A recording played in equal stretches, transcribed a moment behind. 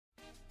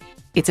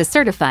It's a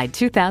certified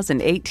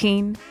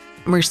 2018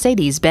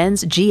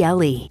 Mercedes-Benz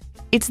GLE.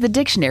 It's the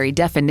dictionary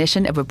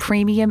definition of a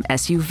premium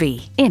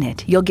SUV. In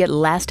it, you'll get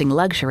lasting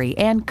luxury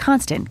and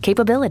constant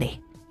capability.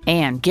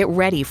 And get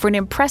ready for an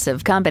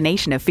impressive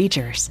combination of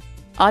features.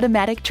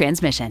 Automatic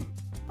transmission,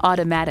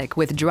 automatic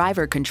with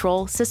driver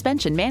control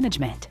suspension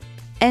management,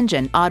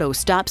 engine auto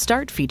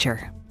stop-start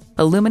feature,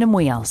 aluminum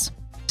wheels,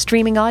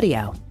 streaming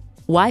audio,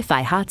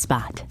 Wi-Fi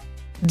hotspot,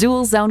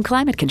 dual zone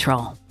climate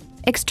control,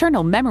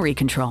 external memory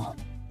control,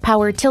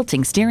 power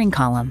tilting steering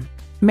column,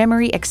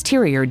 memory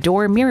exterior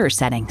door mirror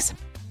settings,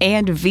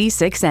 and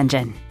V6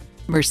 engine.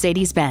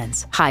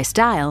 Mercedes-Benz, high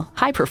style,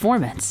 high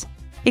performance.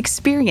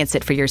 Experience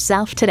it for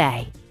yourself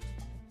today.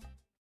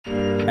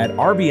 At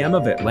RBM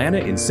of Atlanta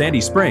in Sandy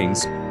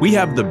Springs, we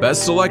have the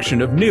best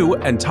selection of new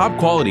and top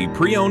quality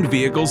pre-owned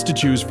vehicles to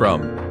choose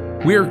from.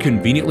 We are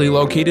conveniently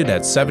located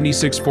at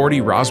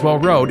 7640 Roswell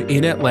Road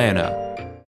in Atlanta.